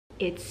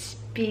It's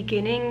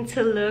beginning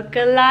to look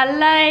a lot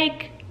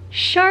like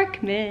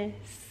Sharkmas.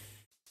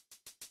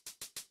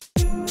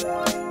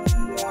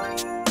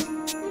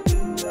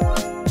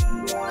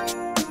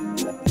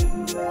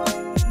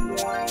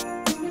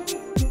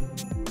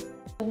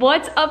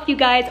 What's up, you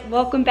guys?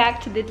 Welcome back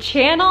to the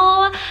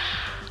channel.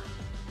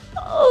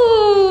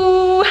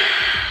 Ooh,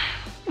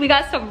 we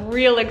got some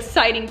real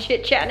exciting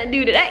chit chat to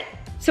do today.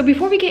 So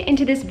before we get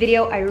into this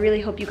video, I really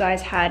hope you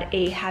guys had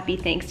a happy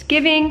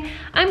Thanksgiving.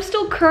 I'm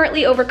still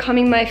currently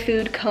overcoming my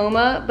food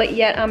coma, but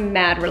yet I'm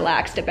mad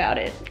relaxed about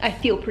it. I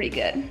feel pretty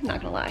good,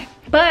 not gonna lie.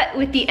 But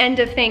with the end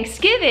of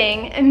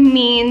Thanksgiving, it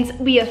means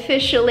we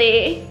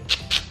officially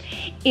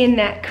in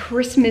that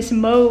Christmas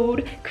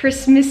mode,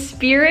 Christmas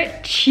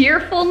spirit,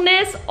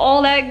 cheerfulness,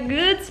 all that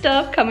good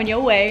stuff coming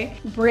your way.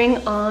 Bring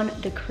on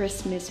the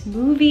Christmas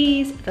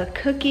movies, the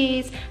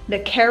cookies, the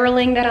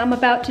caroling that I'm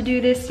about to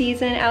do this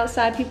season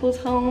outside people's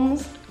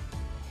homes.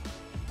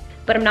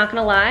 But I'm not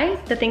gonna lie,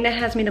 the thing that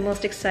has me the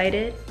most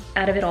excited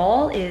out of it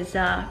all is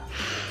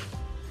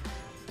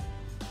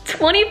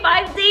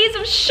 25 days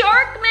of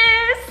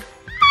Sharkmas!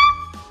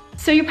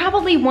 So you're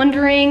probably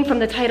wondering from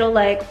the title,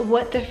 like,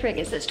 what the frig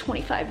is this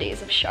 25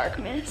 days of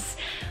Sharkmas?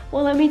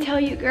 Well, let me tell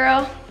you,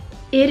 girl,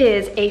 it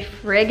is a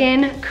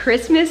friggin'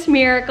 Christmas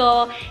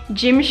miracle.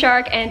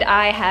 Gymshark and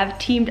I have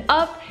teamed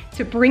up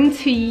to bring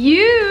to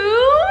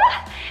you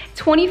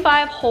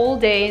 25 whole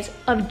days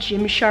of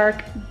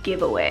Gymshark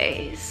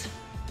giveaways.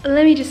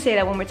 Let me just say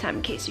that one more time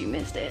in case you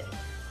missed it.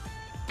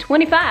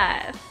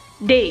 25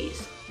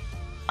 days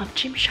of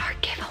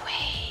Gymshark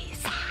giveaways.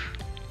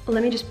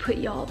 Let me just put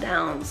y'all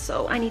down,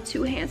 so I need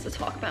two hands to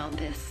talk about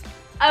this.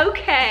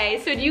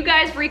 Okay, so do you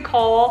guys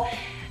recall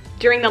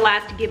during the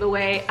last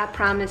giveaway, I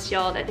promised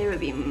y'all that there would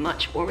be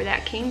much more where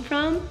that came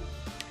from?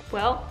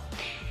 Well,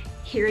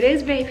 here it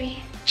is,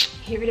 baby.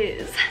 Here it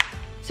is.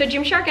 So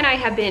Gymshark and I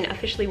have been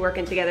officially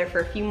working together for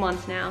a few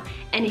months now,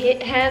 and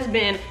it has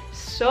been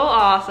so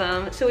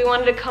awesome. So we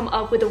wanted to come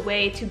up with a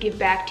way to give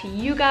back to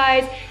you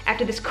guys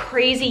after this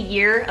crazy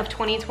year of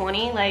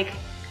 2020. Like,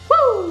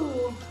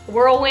 woo!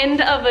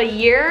 Whirlwind of a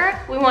year,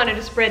 we wanted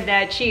to spread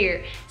that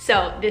cheer.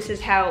 So this is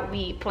how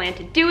we plan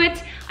to do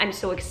it. I'm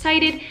so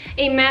excited.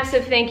 A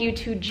massive thank you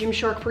to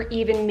Gymshark for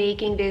even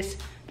making this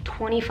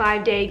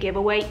 25-day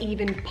giveaway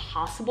even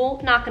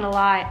possible. Not gonna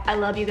lie, I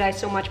love you guys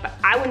so much, but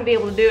I wouldn't be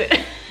able to do it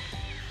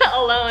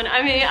alone.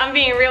 I mean, I'm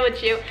being real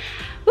with you.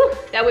 Whew,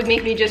 that would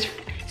make me just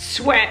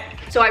sweat.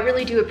 So I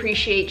really do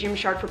appreciate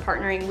Gymshark for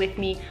partnering with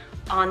me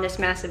on this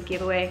massive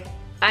giveaway.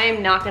 I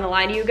am not gonna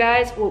lie to you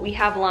guys, what we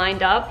have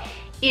lined up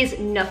is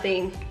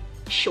nothing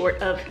short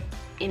of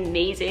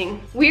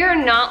amazing. We are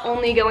not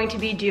only going to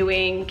be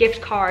doing gift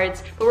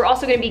cards, but we're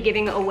also gonna be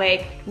giving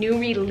away new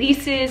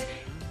releases,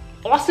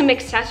 awesome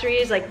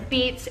accessories like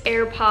Beats,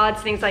 AirPods,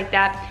 things like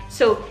that.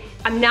 So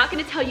I'm not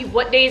gonna tell you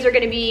what days are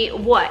gonna be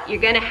what.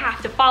 You're gonna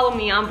have to follow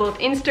me on both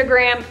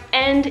Instagram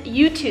and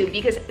YouTube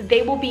because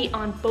they will be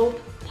on both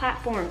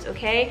platforms,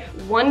 okay?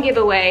 One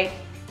giveaway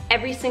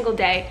every single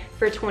day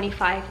for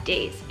 25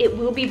 days. It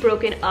will be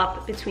broken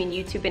up between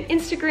YouTube and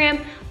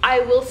Instagram. I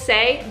will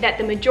say that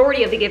the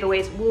majority of the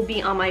giveaways will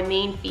be on my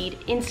main feed,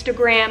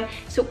 Instagram.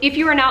 So if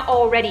you are not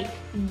already,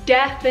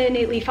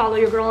 definitely follow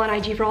your girl on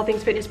IG for all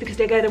things fitness because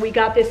together we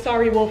got this.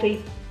 Sorry,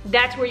 Wolfie.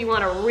 That's where you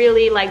wanna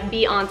really like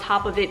be on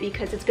top of it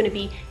because it's gonna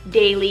be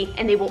daily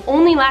and they will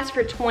only last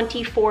for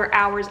 24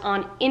 hours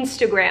on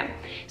Instagram.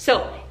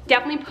 So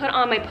definitely put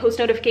on my post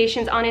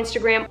notifications on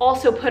Instagram.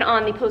 Also put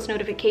on the post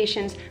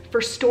notifications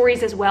for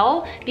stories as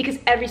well because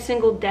every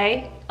single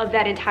day of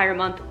that entire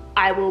month,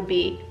 I will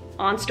be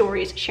on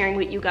stories sharing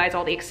with you guys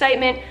all the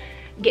excitement,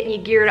 getting you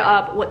geared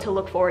up, what to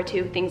look forward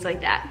to, things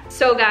like that.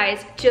 So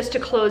guys, just to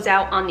close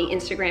out on the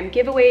Instagram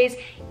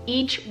giveaways,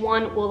 each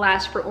one will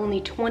last for only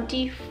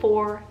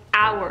 24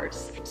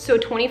 hours. So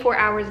 24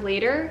 hours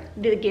later,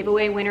 the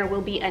giveaway winner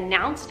will be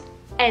announced,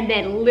 and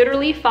then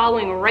literally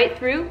following right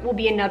through will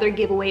be another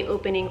giveaway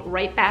opening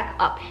right back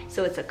up.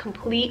 So it's a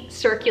complete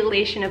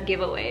circulation of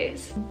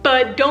giveaways.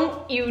 But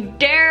don't you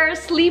dare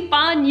sleep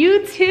on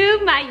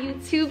YouTube, my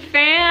YouTube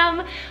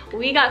fam.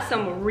 We got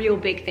some real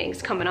big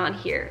things coming on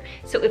here.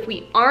 So if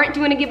we aren't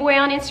doing a giveaway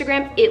on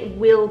Instagram, it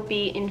will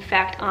be in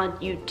fact on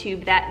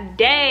YouTube that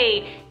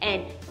day.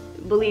 And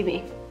believe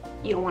me,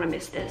 you don't wanna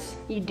miss this.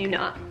 You do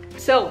not.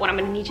 So what I'm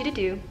gonna need you to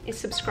do is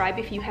subscribe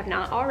if you have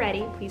not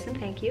already, please and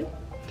thank you.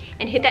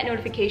 And hit that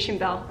notification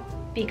bell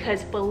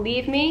because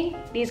believe me,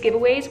 these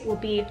giveaways will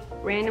be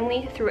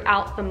randomly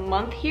throughout the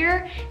month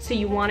here. So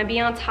you wanna be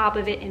on top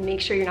of it and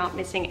make sure you're not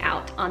missing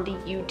out on the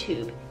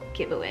YouTube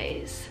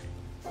giveaways.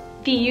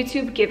 The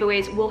YouTube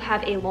giveaways will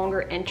have a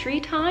longer entry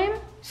time.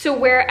 So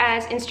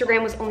whereas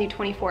Instagram was only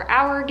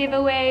 24-hour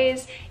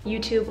giveaways,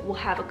 YouTube will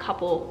have a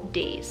couple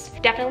days.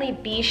 Definitely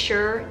be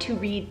sure to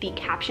read the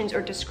captions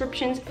or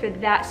descriptions for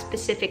that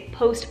specific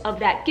post of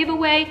that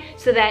giveaway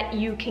so that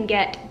you can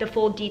get the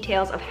full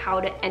details of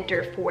how to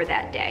enter for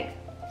that day.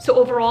 So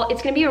overall,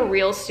 it's gonna be a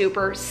real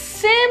super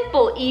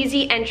simple,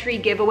 easy entry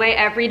giveaway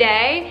every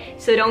day.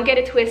 So don't get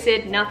it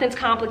twisted, nothing's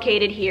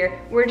complicated here.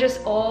 We're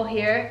just all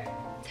here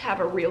to have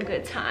a real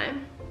good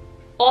time.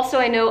 Also,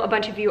 I know a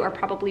bunch of you are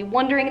probably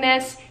wondering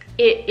this.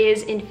 It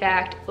is in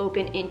fact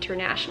open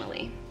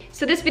internationally.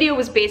 So this video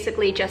was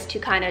basically just to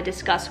kind of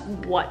discuss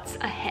what's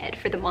ahead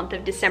for the month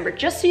of December,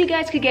 just so you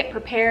guys could get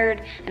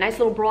prepared, a nice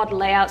little broad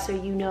layout so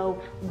you know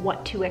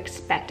what to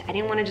expect. I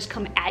didn't want to just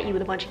come at you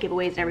with a bunch of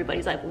giveaways and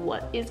everybody's like,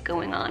 what is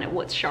going on and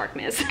what's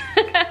Sharkmas?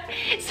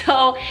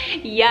 So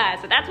yeah,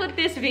 so that's what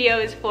this video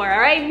is for, all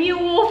right? Me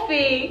and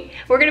Wolfie,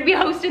 we're gonna be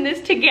hosting this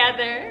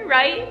together,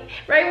 right?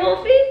 Right,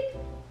 Wolfie?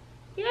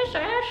 Yes,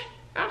 Ash,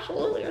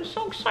 absolutely, I'm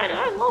so excited.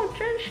 I love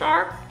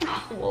Gymshark.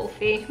 Oh,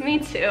 Wolfie, me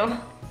too.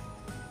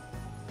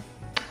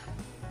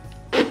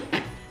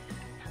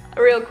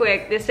 Real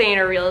quick, this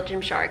ain't a real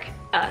Gymshark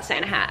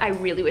Santa hat. I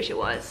really wish it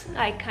was.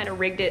 I kind of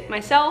rigged it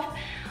myself.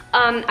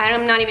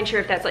 I'm not even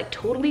sure if that's like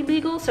totally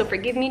legal, so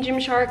forgive me,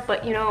 Gymshark,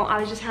 but you know, I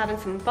was just having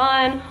some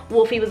fun.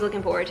 Wolfie was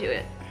looking forward to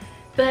it.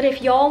 But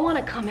if y'all want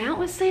to come out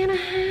with Santa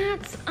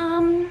hats,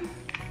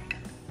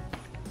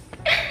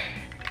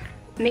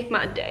 make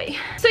my day.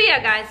 So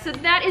yeah, guys, so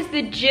that is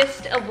the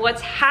gist of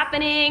what's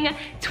happening.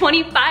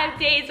 25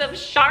 days of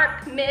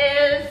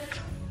Sharkmas.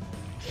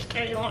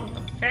 Stay on the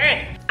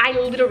bed. I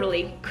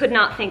literally could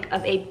not think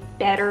of a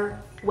better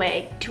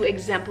way to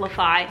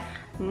exemplify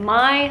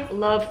my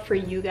love for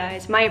you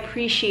guys, my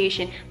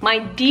appreciation, my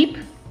deep,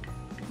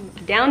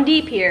 down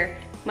deep here,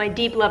 my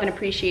deep love and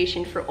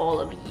appreciation for all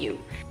of you.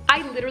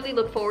 I literally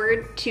look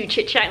forward to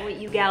chit-chatting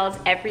with you gals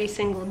every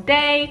single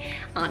day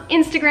on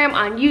Instagram,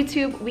 on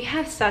YouTube. We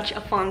have such a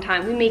fun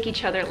time. We make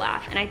each other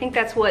laugh. And I think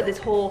that's what this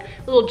whole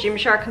little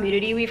Gymshark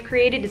community we've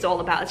created is all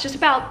about. It's just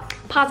about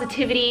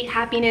positivity,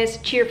 happiness,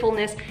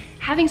 cheerfulness,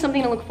 having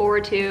something to look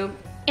forward to,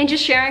 and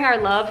just sharing our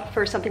love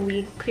for something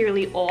we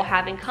clearly all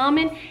have in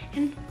common,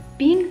 and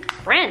being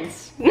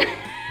friends.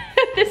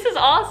 This is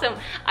awesome.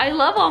 I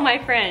love all my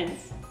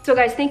friends. So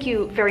guys, thank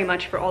you very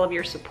much for all of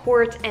your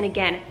support. And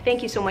again,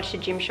 thank you so much to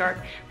Gymshark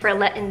for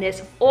letting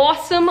this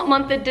awesome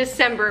month of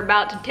December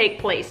about to take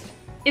place.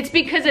 It's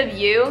because of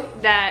you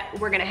that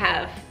we're gonna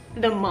have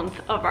the month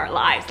of our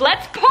lives.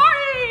 Let's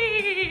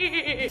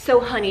party!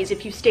 So honeys,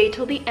 if you stay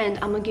till the end,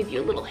 I'm gonna give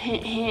you a little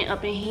hint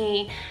up in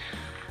here.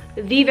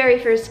 The very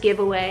first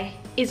giveaway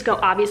is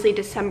obviously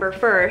December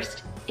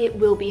 1st. It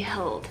will be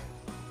held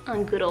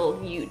on good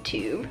old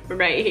YouTube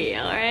right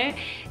here, all right?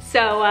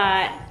 So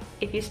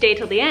if you stay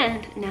till the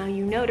end, now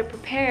you know to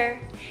prepare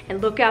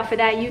and look out for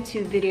that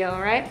YouTube video, all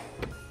right?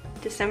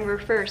 December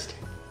 1st,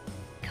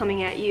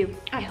 coming at you.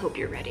 I hope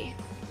you're ready.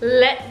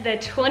 Let the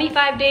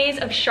 25 days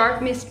of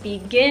Sharkmas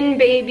begin,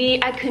 baby.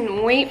 I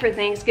couldn't wait for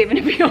Thanksgiving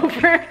to be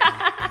over.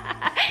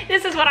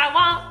 This is what I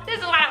want. This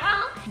is what I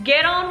want.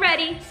 Get on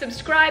ready,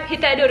 subscribe, hit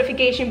that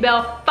notification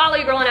bell, follow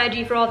your girl on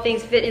IG for all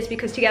things fitness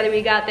because together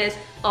we got this.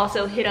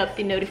 Also hit up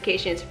the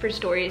notifications for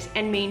stories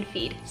and main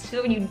feed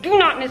so you do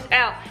not miss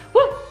out.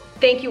 Woo!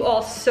 Thank you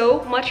all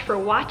so much for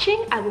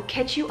watching. I will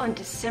catch you on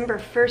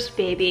December 1st,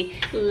 baby.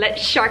 Let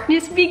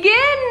Sharkmas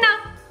begin.